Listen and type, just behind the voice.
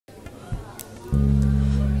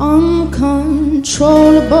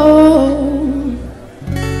uncontrollable,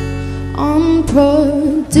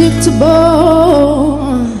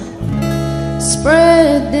 unpredictable,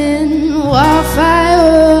 spreading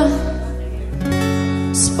wildfire,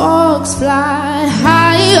 sparks fly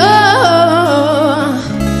higher.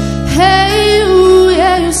 Hey, you,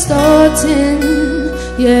 yeah, you're starting,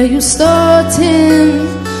 yeah, you're starting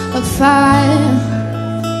a fire.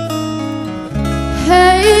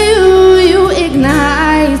 Hey,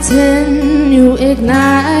 you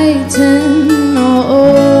igniting,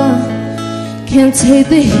 oh, can't take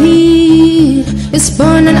the heat, it's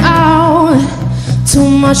burning out, too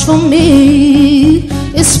much for me,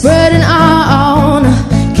 it's spreading out,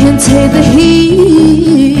 can't take the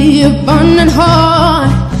heat, burning hard,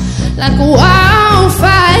 like a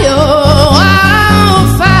wildfire,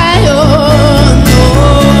 wildfire, no,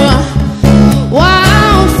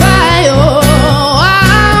 wildfire,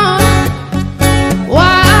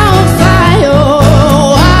 wildfire,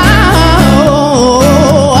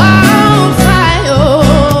 wildfire,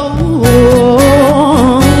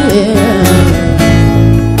 yeah.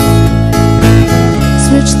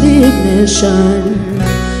 Switch the ignition,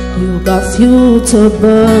 you got fuel to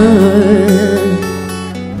burn.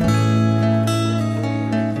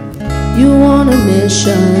 You on a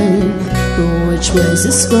mission, but which way's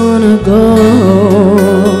it's gonna go?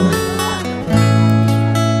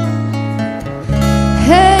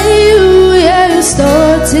 Hey, you, yeah, you're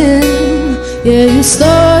starting, yeah, you're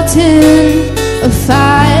starting a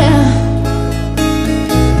fire.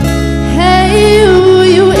 Hey,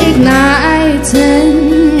 you igniting,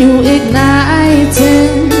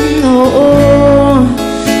 oh,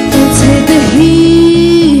 can't take the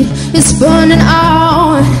heat, it's burning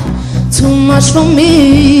out, too much for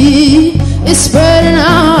me, it's spreading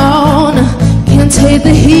out, can't take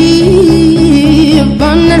the heat,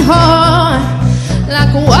 burning hard,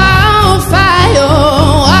 like a wildfire,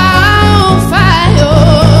 wildfire,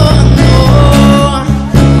 no,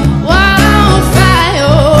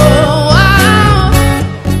 wildfire,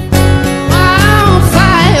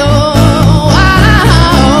 wildfire,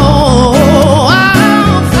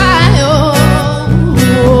 wildfire,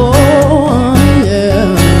 oh,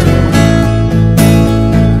 yeah.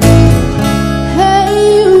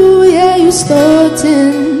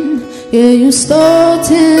 Starting, yeah, you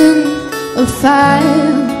starting a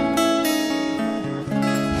fire.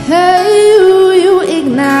 Hey, you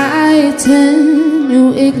igniting,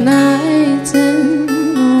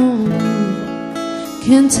 oh,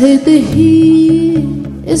 can't take the heat,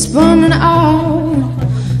 it's burning out,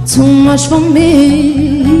 too much for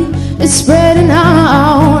me, it's spreading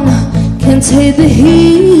out, can't take the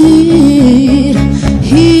heat,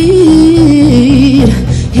 heat.